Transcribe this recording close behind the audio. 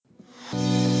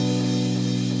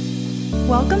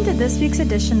Welcome to this week's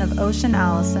edition of Ocean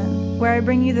Allison, where I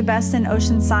bring you the best in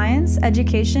ocean science,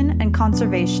 education, and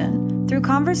conservation through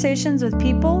conversations with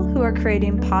people who are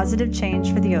creating positive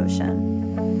change for the ocean.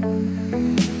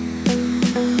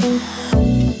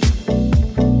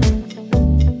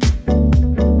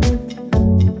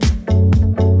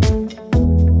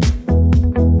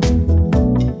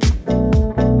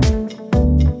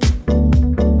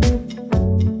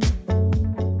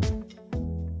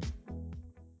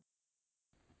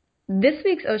 This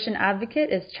week's ocean advocate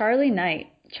is Charlie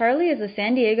Knight. Charlie is a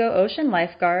San Diego ocean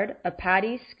lifeguard, a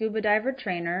PADI scuba diver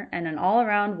trainer, and an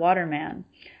all-around waterman.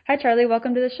 Hi, Charlie.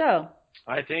 Welcome to the show.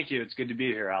 Hi, thank you. It's good to be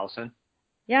here, Allison.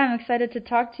 Yeah, I'm excited to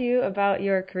talk to you about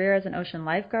your career as an ocean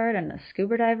lifeguard and a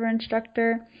scuba diver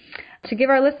instructor. To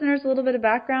give our listeners a little bit of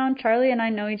background, Charlie and I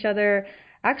know each other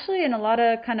actually in a lot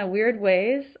of kind of weird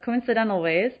ways, coincidental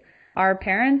ways. Our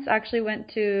parents actually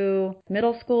went to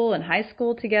middle school and high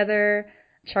school together.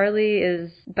 Charlie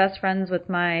is best friends with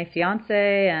my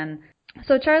fiance, and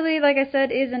so Charlie, like I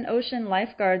said, is an ocean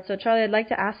lifeguard. So Charlie, I'd like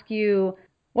to ask you,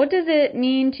 what does it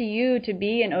mean to you to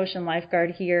be an ocean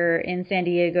lifeguard here in San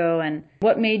Diego, and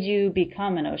what made you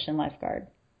become an ocean lifeguard?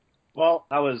 Well,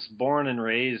 I was born and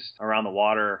raised around the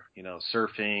water,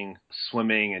 surfing,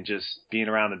 swimming, and just being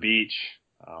around the beach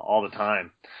all the time.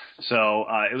 So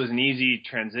it was an easy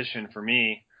transition for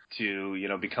me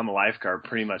to, become a lifeguard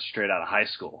pretty much straight out of high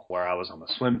school, where I was on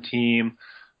the swim team,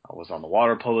 I was on the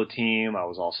water polo team, I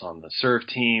was also on the surf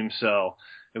team. So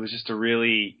it was just a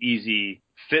really easy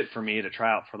fit for me to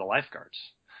try out for the lifeguards.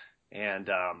 And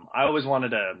I always wanted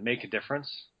to make a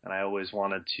difference, and I always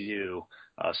wanted to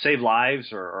save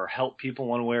lives or help people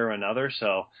one way or another.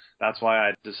 So that's why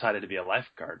I decided to be a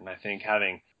lifeguard. And I think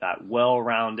having that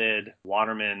well-rounded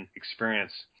waterman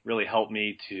experience really helped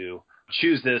me to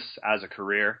choose this as a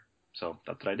career. So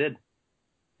that's what I did.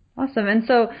 Awesome. And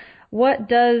so what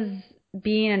does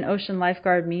being an ocean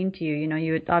lifeguard mean to you?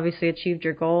 You had obviously achieved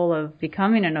your goal of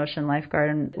becoming an ocean lifeguard,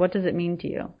 and what does it mean to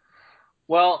you?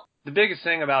 Well, the biggest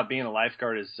thing about being a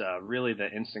lifeguard is really the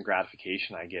instant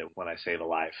gratification I get when I save a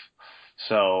life.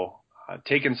 So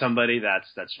taking somebody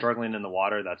that's struggling in the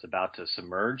water, that's about to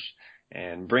submerge,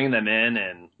 and bringing them in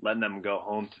and letting them go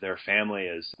home to their family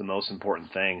is the most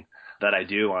important thing that I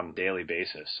do on a daily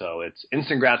basis. So it's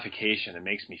instant gratification. It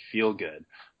makes me feel good.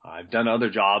 I've done other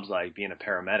jobs like being a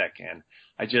paramedic, and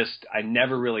I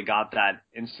never really got that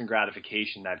instant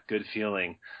gratification, that good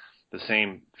feeling, the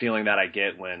same feeling that I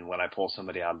get when I pull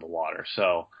somebody out of the water.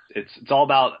 So it's all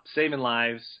about saving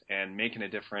lives and making a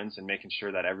difference and making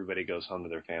sure that everybody goes home to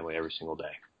their family every single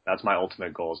day. That's my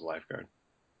ultimate goal as a lifeguard.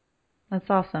 That's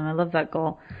awesome. I love that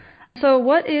goal. So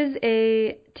what is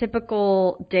a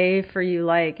typical day for you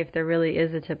like, if there really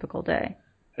is a typical day?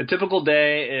 A typical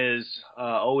day is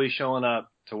always showing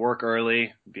up to work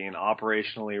early, being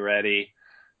operationally ready,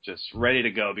 just ready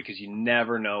to go, because you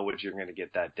never know what you're going to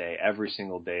get that day. Every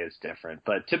single day is different.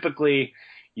 But typically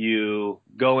you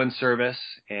go in service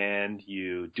and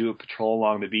you do a patrol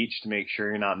along the beach to make sure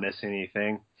you're not missing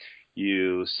anything.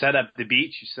 You set up the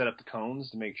beach, you set up the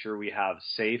cones to make sure we have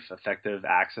safe, effective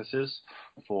accesses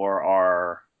for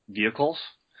our vehicles.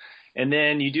 And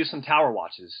then you do some tower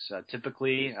watches.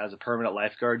 Typically, as a permanent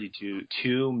lifeguard, you do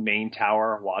 2 main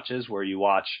tower watches where you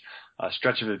watch a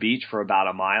stretch of a beach for about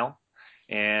a mile.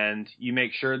 And you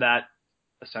make sure that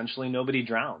essentially nobody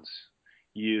drowns.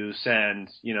 You send,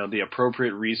 the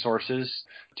appropriate resources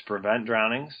to prevent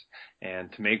drownings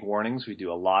and to make warnings. We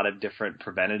do a lot of different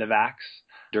preventative acts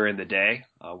during the day.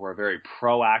 We're a very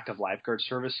proactive lifeguard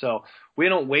service, so we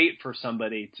don't wait for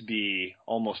somebody to be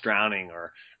almost drowning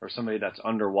or somebody that's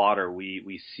underwater.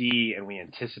 We see and we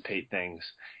anticipate things,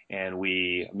 and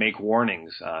we make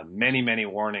warnings, many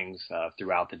warnings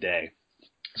throughout the day.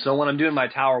 So when I'm doing my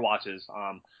tower watches,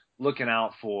 looking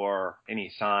out for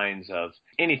any signs of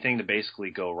anything to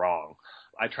basically go wrong.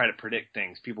 I try to predict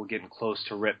things, people getting close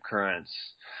to rip currents,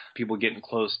 people getting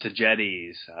close to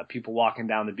jetties, people walking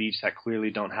down the beach that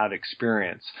clearly don't have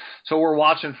experience. So we're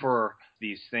watching for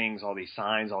these things, all these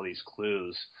signs, all these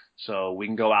clues, so we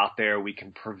can go out there, we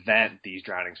can prevent these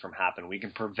drownings from happening, we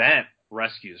can prevent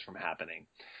rescues from happening.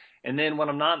 And then when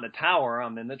I'm not in the tower,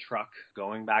 I'm in the truck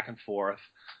going back and forth.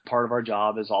 Part of our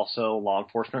job is also law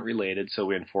enforcement related, so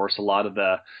we enforce a lot of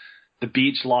the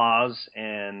beach laws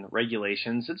and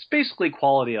regulations. It's basically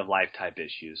quality of life type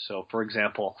issues. So, for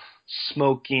example,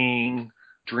 smoking,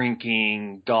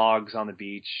 drinking, dogs on the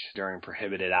beach during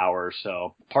prohibited hours.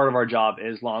 So part of our job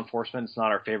is law enforcement. It's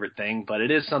not our favorite thing, but it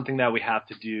is something that we have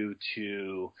to do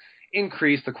to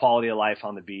increase the quality of life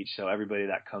on the beach so everybody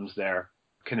that comes there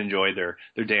can enjoy their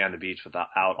day on the beach without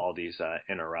all these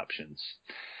interruptions.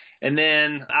 And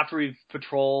then after we've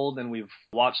patrolled and we've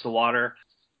watched the water,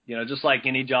 just like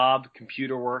any job,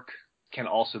 computer work can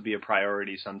also be a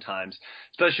priority sometimes,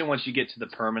 especially once you get to the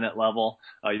permanent level.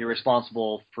 You're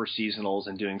responsible for seasonals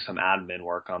and doing some admin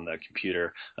work on the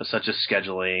computer, such as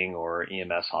scheduling or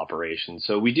EMS operations.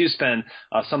 So we do spend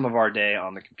some of our day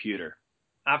on the computer.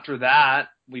 After that,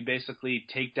 we basically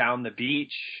take down the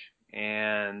beach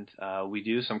and we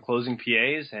do some closing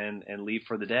PAs and leave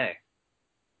for the day.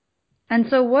 And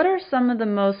so what are some of the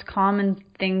most common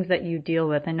things that you deal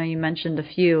with? I know you mentioned a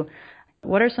few.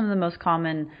 What are some of the most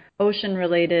common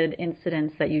ocean-related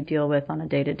incidents that you deal with on a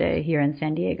day-to-day here in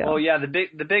San Diego? Oh, yeah,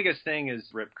 the biggest thing is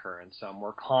rip currents.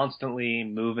 We're constantly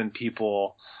moving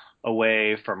people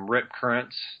away from rip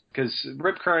currents because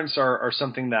rip currents are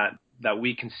something that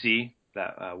we can see,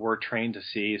 that we're trained to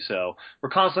see. So we're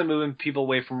constantly moving people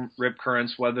away from rip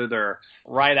currents, whether they're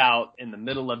right out in the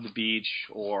middle of the beach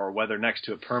or whether next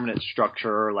to a permanent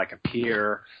structure like a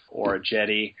pier or a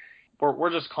jetty.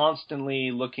 We're just constantly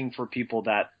looking for people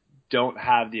that don't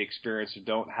have the experience or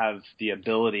don't have the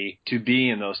ability to be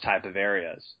in those type of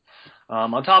areas.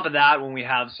 On top of that, when we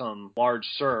have some large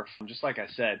surf, just like I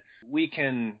said, we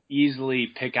can easily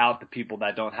pick out the people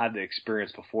that don't have the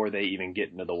experience before they even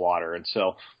get into the water. And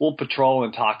so we'll patrol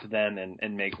and talk to them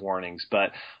and make warnings.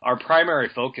 But our primary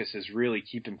focus is really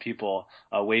keeping people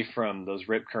away from those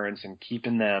rip currents and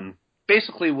keeping them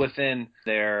basically within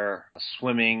their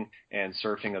swimming and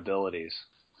surfing abilities.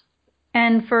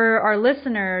 And for our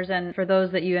listeners and for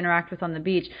those that you interact with on the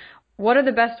beach, what are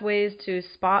the best ways to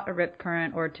spot a rip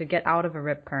current or to get out of a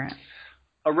rip current?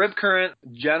 A rip current,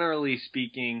 generally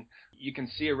speaking, you can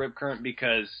see a rip current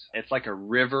because it's like a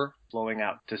river flowing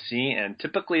out to sea, and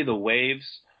typically the waves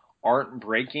aren't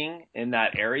breaking in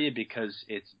that area because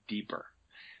it's deeper.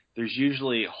 There's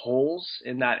usually holes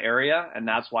in that area, and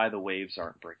that's why the waves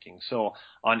aren't breaking. So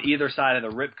on either side of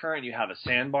the rip current, you have a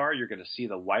sandbar. You're going to see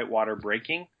the white water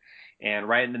breaking. And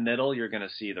right in the middle, you're going to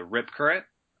see the rip current,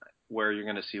 where you're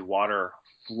going to see water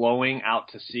flowing out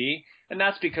to sea. And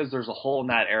that's because there's a hole in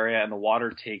that area, and the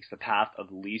water takes the path of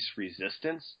least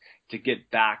resistance to get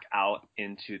back out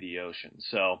into the ocean.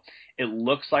 So it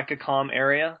looks like a calm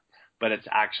area, but it's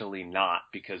actually not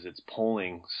because it's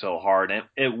pulling so hard, and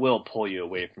it will pull you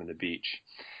away from the beach.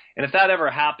 And if that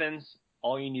ever happens,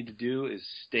 all you need to do is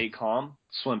stay calm,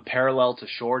 swim parallel to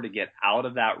shore to get out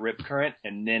of that rip current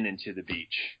and then into the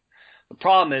beach. The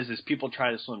problem is people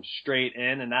try to swim straight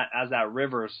in, and that as that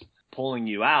river's pulling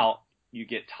you out, you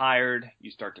get tired,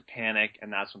 you start to panic,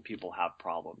 and that's when people have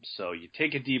problems. So you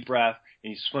take a deep breath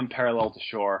and you swim parallel to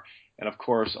shore. And, of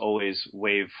course, always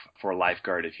wave for a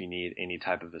lifeguard if you need any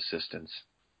type of assistance.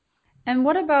 And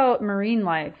what about marine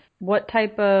life? What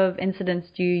type of incidents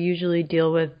do you usually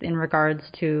deal with in regards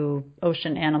to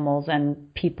ocean animals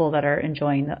and people that are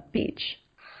enjoying the beach?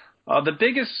 The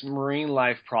biggest marine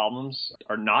life problems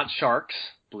are not sharks,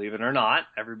 believe it or not.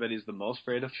 Everybody's the most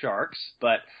afraid of sharks.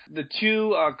 But the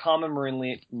two common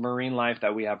marine life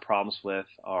that we have problems with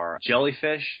are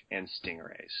jellyfish and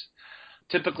stingrays.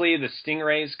 Typically, the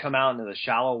stingrays come out into the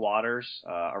shallow waters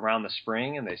around the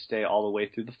spring, and they stay all the way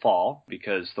through the fall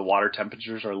because the water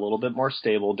temperatures are a little bit more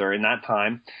stable during that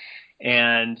time.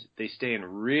 And they stay in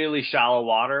really shallow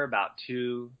water, about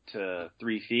 2 to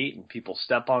 3 feet, and people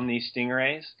step on these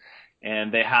stingrays.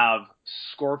 And they have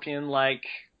scorpion-like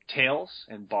tails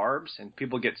and barbs, and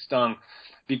people get stung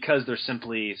because they're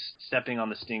simply stepping on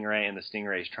the stingray, and the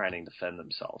stingray is trying to defend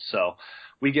themselves. So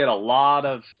we get a lot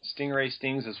of stingray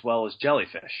stings as well as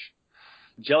jellyfish.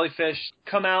 Jellyfish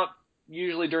come out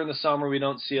usually during the summer. We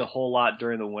don't see a whole lot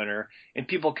during the winter, and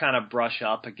people kind of brush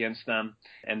up against them,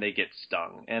 and they get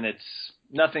stung. And it's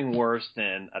nothing worse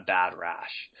than a bad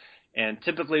rash. And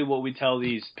typically what we tell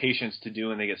these patients to do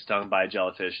when they get stung by a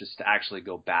jellyfish is to actually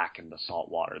go back into salt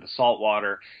water. The salt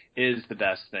water is the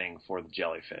best thing for the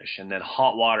jellyfish. And then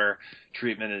hot water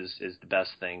treatment is the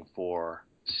best thing for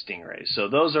stingrays. So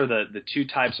those are the two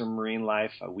types of marine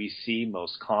life we see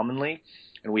most commonly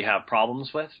and we have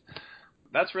problems with.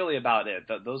 That's really about it.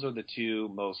 Those are the two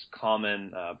most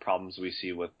common problems we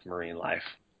see with marine life.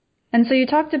 And so you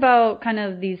talked about kind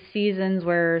of these seasons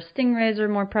where stingrays are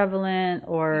more prevalent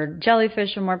or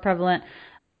jellyfish are more prevalent.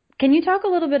 Can you talk a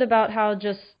little bit about how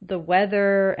just the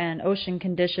weather and ocean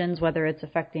conditions, whether it's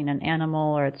affecting an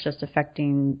animal or it's just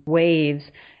affecting waves,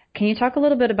 can you talk a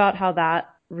little bit about how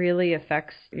that really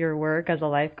affects your work as a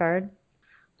lifeguard?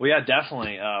 Well, yeah,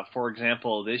 definitely. For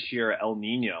example, this year, El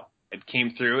Nino. It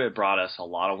came through, it brought us a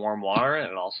lot of warm water,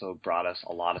 and it also brought us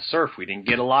a lot of surf. We didn't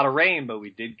get a lot of rain, but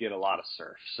we did get a lot of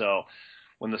surf. So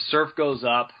when the surf goes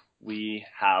up, we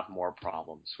have more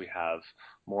problems. We have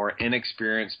more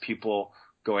inexperienced people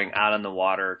going out on the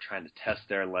water, trying to test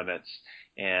their limits.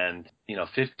 And,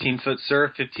 15-foot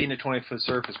surf, 15 to 20-foot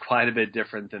surf is quite a bit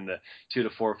different than the 2 to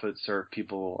 4-foot surf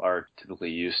people are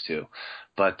typically used to.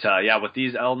 But, with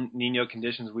these El Nino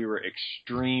conditions, we were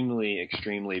extremely,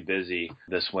 extremely busy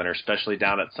this winter, especially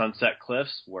down at Sunset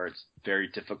Cliffs, where it's very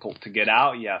difficult to get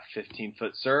out. You have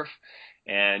 15-foot surf,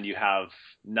 and you have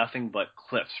nothing but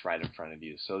cliffs right in front of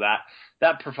you. So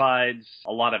that provides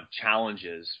a lot of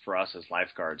challenges for us as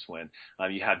lifeguards when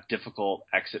you have difficult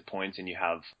exit points and you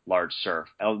have large surf.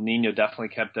 El Nino definitely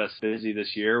kept us busy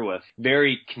this year with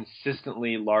very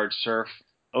consistently large surf.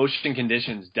 Ocean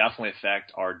conditions definitely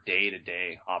affect our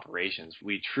day-to-day operations.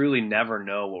 We truly never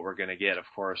know what we're going to get. Of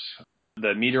course,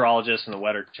 the meteorologists and the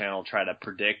Weather Channel try to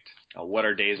predict what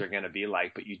our days are going to be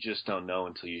like, but you just don't know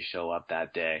until you show up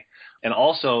that day. And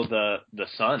also the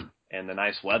sun and the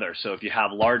nice weather. So if you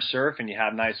have large surf and you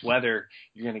have nice weather,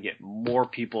 you're going to get more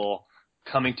people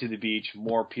coming to the beach,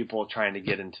 more people trying to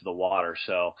get into the water.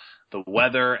 So the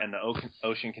weather and the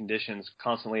ocean conditions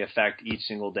constantly affect each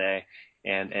single day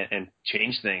and can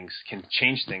change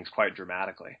things quite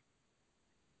dramatically.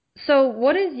 So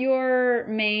what is your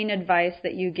main advice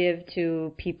that you give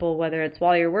to people, whether it's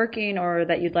while you're working or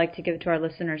that you'd like to give to our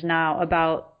listeners now,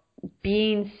 about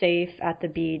being safe at the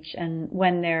beach and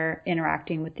when they're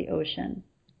interacting with the ocean?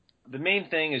 The main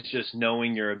thing is just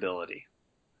knowing your ability.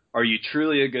 Are you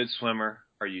truly a good swimmer?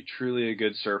 Are you truly a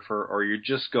good surfer? Or you're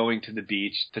just going to the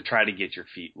beach to try to get your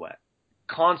feet wet?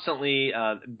 Constantly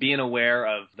being aware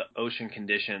of the ocean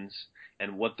conditions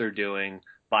and what they're doing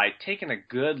by taking a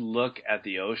good look at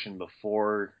the ocean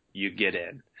before you get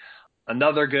in.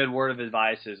 Another good word of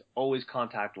advice is always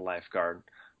contact a lifeguard.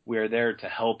 We are there to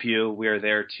help you. We are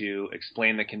there to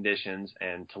explain the conditions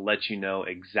and to let you know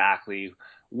exactly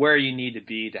where you need to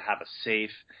be to have a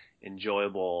safe,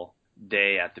 enjoyable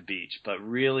day at the beach. But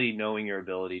really knowing your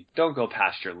ability, don't go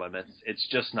past your limits. It's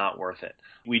just not worth it.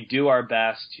 We do our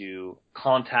best to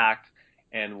contact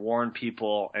and warn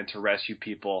people and to rescue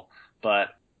people, but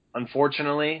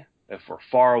unfortunately, if we're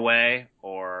far away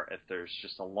or if there's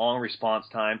just a long response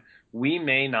time, we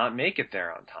may not make it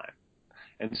there on time.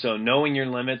 And so knowing your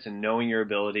limits and knowing your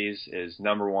abilities is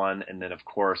number one. And then, of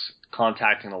course,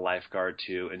 contacting a lifeguard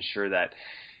to ensure that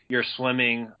you're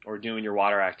swimming or doing your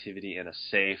water activity in a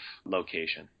safe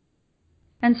location.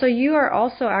 And so you are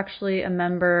also actually a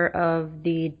member of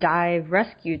the dive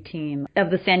rescue team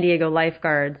of the San Diego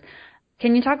Lifeguards.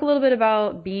 Can you talk a little bit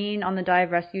about being on the dive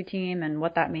rescue team and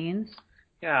what that means?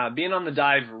 Yeah, being on the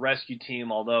dive rescue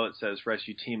team, although it says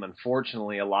rescue team,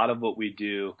 unfortunately, a lot of what we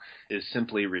do is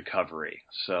simply recovery.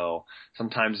 So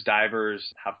sometimes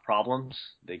divers have problems.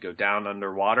 They go down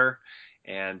underwater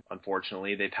and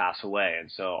unfortunately they pass away.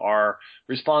 And so our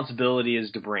responsibility is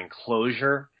to bring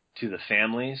closure to the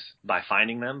families by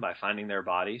finding them, by finding their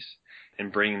bodies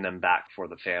and bringing them back for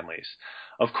the families.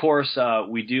 Of course,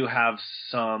 we do have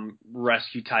some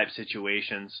rescue type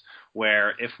situations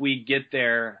where if we get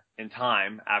there in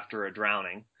time after a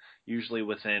drowning, usually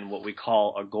within what we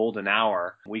call a golden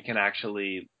hour, we can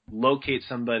actually locate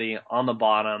somebody on the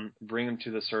bottom, bring them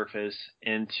to the surface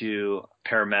into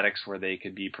paramedics where they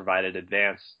could be provided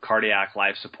advanced cardiac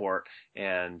life support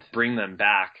and bring them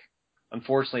back.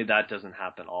 Unfortunately, that doesn't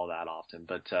happen all that often,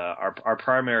 but our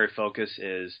primary focus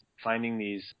is finding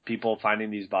these people, finding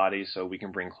these bodies so we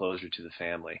can bring closure to the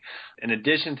family. In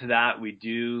addition to that, we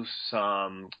do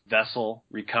some vessel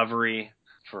recovery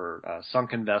for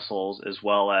sunken vessels as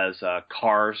well as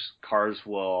cars. Cars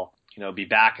will, be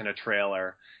back in a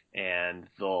trailer and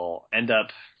they'll end up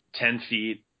 10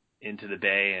 feet into the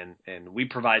bay, and we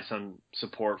provide some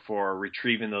support for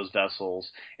retrieving those vessels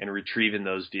and retrieving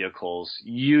those vehicles,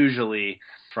 usually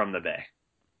from the bay.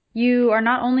 You are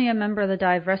not only a member of the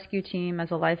dive rescue team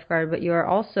as a lifeguard, but you are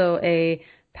also a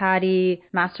PADI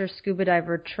master scuba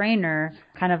diver trainer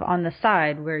kind of on the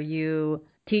side where you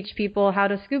teach people how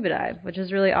to scuba dive, which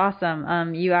is really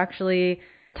awesome. You actually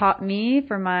taught me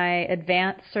for my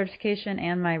advanced certification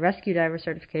and my rescue diver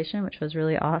certification, which was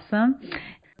really awesome.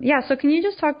 Yeah, so can you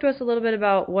just talk to us a little bit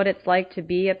about what it's like to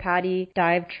be a PADI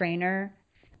dive trainer?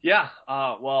 Yeah,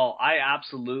 well, I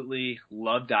absolutely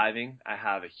love diving. I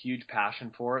have a huge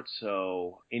passion for it,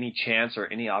 so any chance or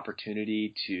any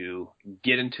opportunity to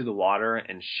get into the water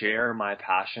and share my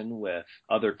passion with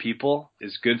other people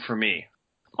is good for me.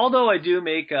 Although I do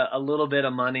make a little bit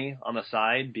of money on the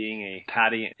side being a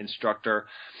PADI instructor,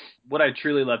 what I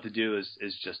truly love to do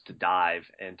is just to dive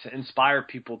and to inspire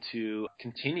people to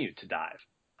continue to dive.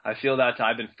 I feel that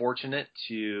I've been fortunate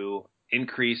to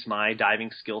increase my diving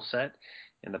skill set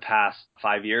in the past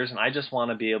 5 years, and I just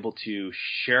want to be able to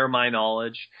share my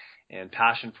knowledge and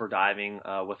passion for diving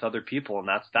with other people. And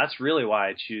that's really why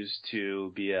I choose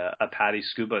to be a PADI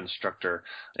scuba instructor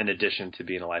in addition to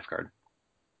being a lifeguard.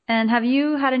 And have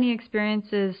you had any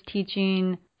experiences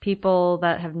teaching people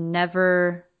that have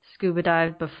never scuba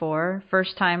dived before,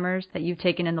 first timers that you've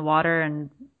taken in the water and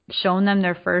shown them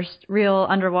their first real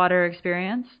underwater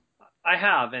experience? I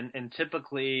have, and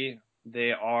typically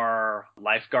they are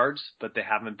lifeguards, but they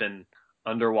haven't been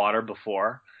underwater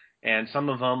before. And some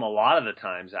of them, a lot of the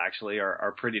times actually,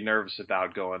 are pretty nervous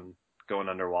about going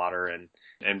underwater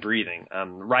and breathing.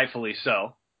 Rightfully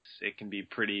so. It can be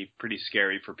pretty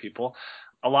scary for people.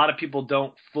 A lot of people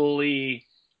don't fully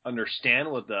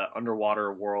understand what the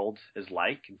underwater world is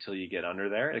like until you get under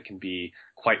there. It can be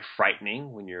quite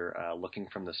frightening when you're looking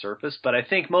from the surface. But I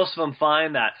think most of them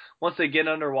find that once they get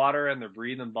underwater and they're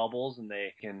breathing bubbles and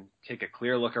they can take a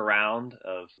clear look around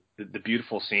of the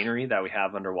beautiful scenery that we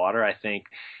have underwater, I think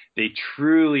they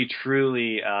truly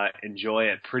enjoy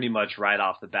it pretty much right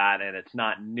off the bat, and it's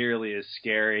not nearly as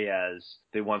scary as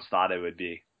they once thought it would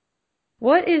be.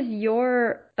 What is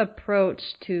your approach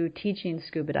to teaching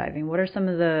scuba diving? What are some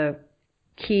of the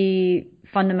key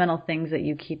fundamental things that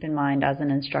you keep in mind as an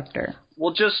instructor?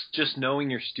 Well, just knowing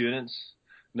your students,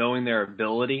 knowing their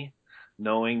ability,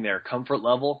 knowing their comfort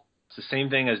level. It's the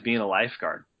same thing as being a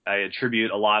lifeguard. I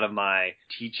attribute a lot of my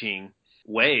teaching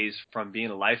ways from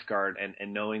being a lifeguard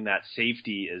and knowing that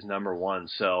safety is number one.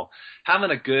 So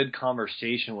having a good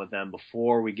conversation with them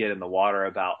before we get in the water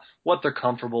about what they're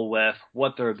comfortable with,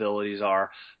 what their abilities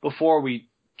are, before we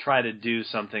try to do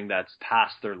something that's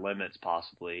past their limits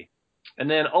possibly. And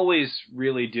then always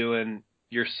really doing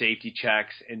your safety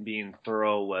checks and being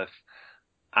thorough with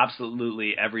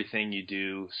absolutely everything you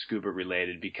do scuba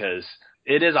related, because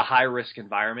it is a high risk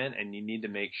environment and you need to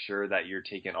make sure that you're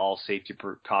taking all safety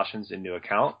precautions into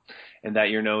account and that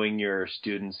you're knowing your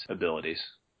students' abilities.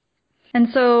 And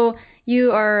so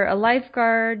you are a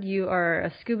lifeguard, you are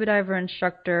a scuba diver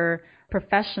instructor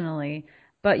professionally,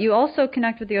 but you also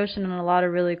connect with the ocean in a lot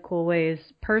of really cool ways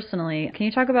personally. Can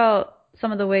you talk about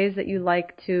some of the ways that you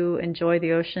like to enjoy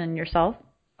the ocean yourself?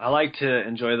 I like to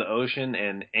enjoy the ocean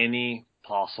in any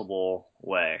possible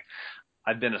way.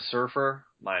 I've been a surfer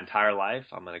my entire life.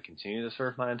 I'm going to continue to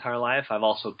surf my entire life. I've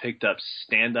also picked up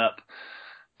stand-up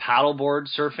paddleboard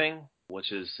surfing,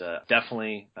 which is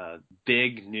definitely a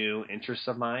big new interest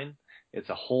of mine. It's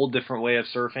a whole different way of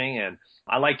surfing, and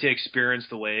I like to experience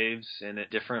the waves in a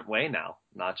different way now,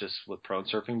 not just with prone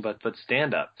surfing, but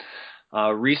stand-up.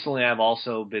 Recently, I've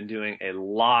also been doing a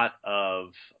lot of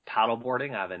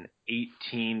paddleboarding. I have an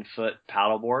 18-foot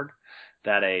paddleboard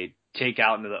that I take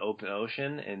out into the open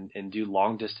ocean and do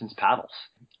long distance paddles.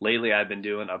 Lately, I've been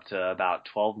doing up to about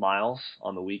 12 miles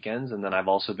on the weekends, and then I've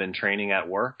also been training at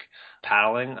work,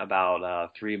 paddling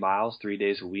about 3 miles, 3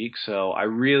 days a week. So I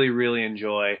really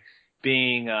enjoy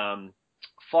being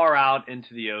far out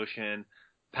into the ocean,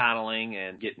 paddling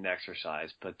and getting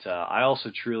exercise. But I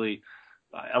also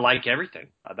I like everything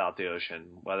about the ocean,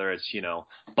 whether it's,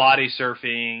 body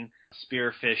surfing,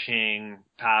 spear fishing,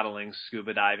 paddling,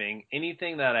 scuba diving,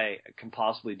 anything that I can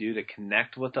possibly do to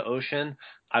connect with the ocean,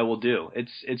 I will do.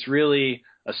 It's really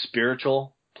a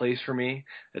spiritual place for me.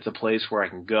 It's a place where I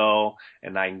can go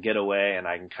and I can get away and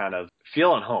I can kind of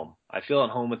feel at home. I feel at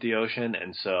home with the ocean,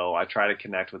 and so I try to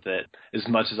connect with it as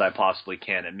much as I possibly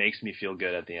can. It makes me feel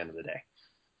good at the end of the day.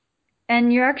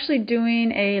 And you're actually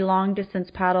doing a long distance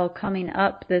paddle coming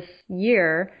up this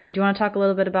year. Do you want to talk a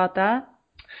little bit about that?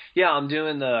 Yeah, I'm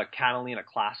doing the Catalina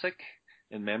Classic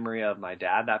in memory of my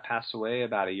dad that passed away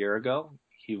about a year ago.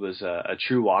 He was a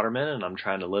true waterman, and I'm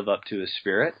trying to live up to his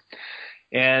spirit.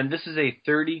 And this is a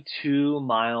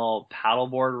 32-mile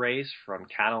paddleboard race from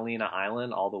Catalina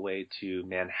Island all the way to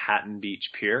Manhattan Beach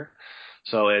Pier.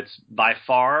 So it's by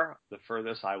far the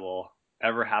furthest I will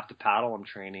ever have to paddle. I'm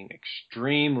training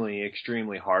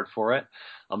extremely hard for it.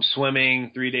 I'm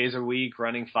swimming 3 days a week,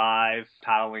 running 5,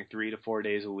 paddling 3 to 4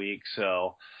 days a week.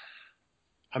 So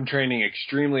I'm training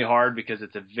extremely hard because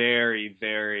it's a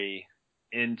very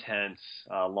intense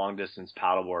long distance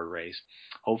paddleboard race.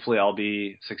 Hopefully I'll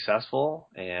be successful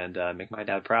and make my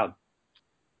dad proud.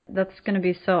 That's going to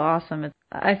be so awesome.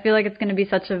 I feel like it's going to be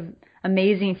such an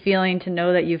amazing feeling to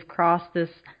know that you've crossed this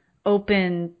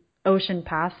open ocean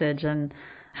passage and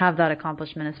have that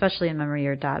accomplishment, especially in memory of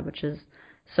your dad, which is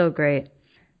so great.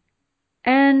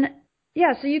 And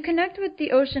yeah, so you connect with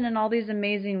the ocean in all these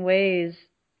amazing ways.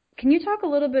 Can you talk a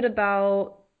little bit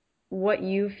about what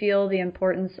you feel the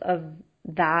importance of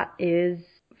that is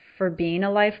for being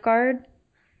a lifeguard?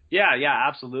 Yeah,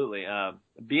 absolutely.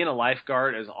 Being a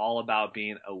lifeguard is all about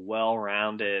being a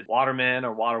well-rounded waterman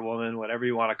or waterwoman, whatever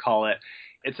you want to call it.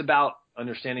 It's about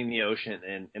understanding the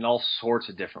ocean in all sorts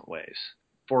of different ways.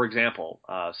 For example,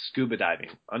 scuba diving,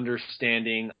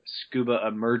 understanding scuba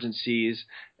emergencies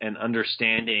and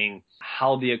understanding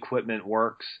how the equipment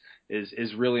works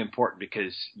is really important,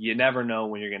 because you never know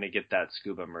when you're going to get that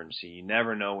scuba emergency. You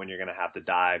never know when you're going to have to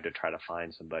dive to try to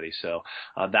find somebody. So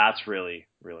that's really,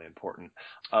 really important.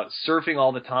 Surfing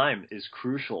all the time is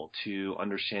crucial to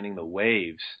understanding the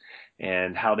waves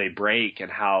and how they break and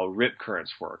how rip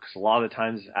currents work. So a lot of the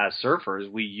times as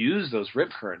surfers, we use those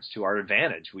rip currents to our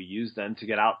advantage. We use them to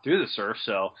get out through the surf.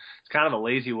 So it's kind of a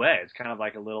lazy way. It's kind of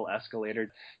like a little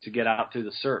escalator to get out through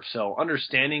the surf. So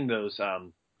understanding those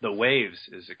the waves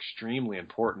is extremely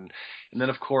important. And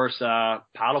then, of course,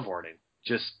 paddleboarding,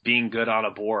 just being good on a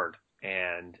board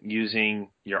and using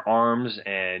your arms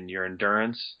and your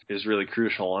endurance is really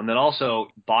crucial. And then also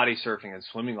body surfing and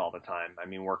swimming all the time. I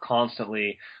mean, we're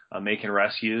constantly making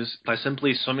rescues by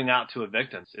simply swimming out to a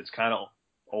victim. It's kind of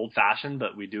old-fashioned,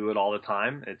 but we do it all the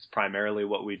time. It's primarily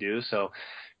what we do. So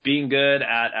being good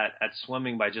at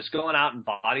swimming by just going out and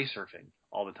body surfing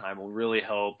all the time will really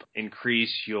help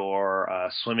increase your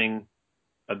swimming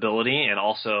ability and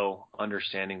also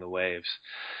understanding the waves.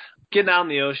 Getting out in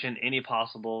the ocean any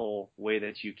possible way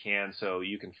that you can so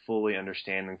you can fully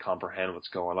understand and comprehend what's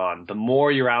going on. The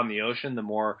more you're out in the ocean, the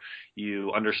more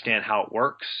you understand how it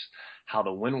works, how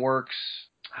the wind works,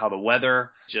 how the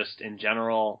weather just in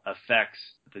general affects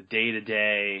the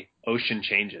day-to-day ocean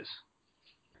changes.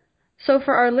 So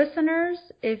for our listeners,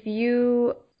 if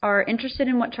you are interested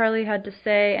in what Charlie had to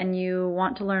say and you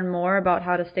want to learn more about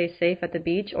how to stay safe at the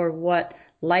beach or what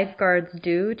lifeguards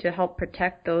do to help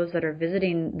protect those that are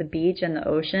visiting the beach and the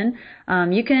ocean,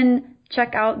 you can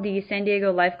check out the San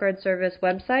Diego Lifeguard Service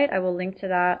website. I will link to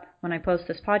that when I post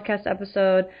this podcast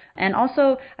episode. And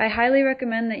also, I highly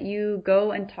recommend that you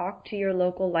go and talk to your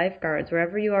local lifeguards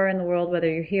wherever you are in the world,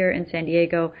 whether you're here in San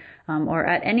Diego or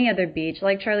at any other beach.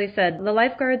 Like Charlie said, the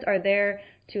lifeguards are there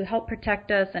to help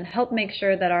protect us and help make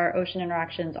sure that our ocean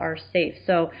interactions are safe.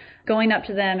 So going up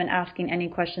to them and asking any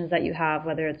questions that you have,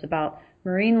 whether it's about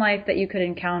marine life that you could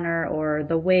encounter or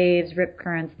the waves, rip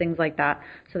currents, things like that,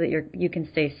 so that you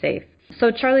can stay safe. So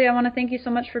Charlie, I want to thank you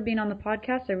so much for being on the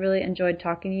podcast. I really enjoyed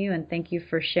talking to you, and thank you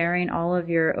for sharing all of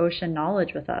your ocean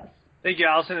knowledge with us. Thank you,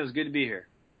 Allison. It was good to be here.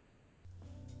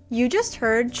 You just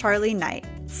heard Charlie Knight,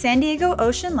 San Diego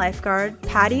Ocean Lifeguard,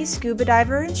 PADI scuba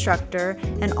diver instructor,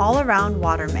 and all-around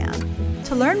waterman.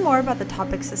 To learn more about the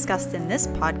topics discussed in this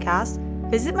podcast,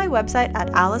 visit my website at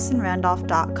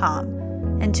AllisonRandolph.com.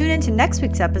 And tune into next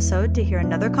week's episode to hear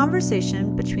another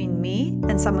conversation between me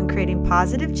and someone creating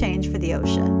positive change for the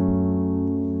ocean.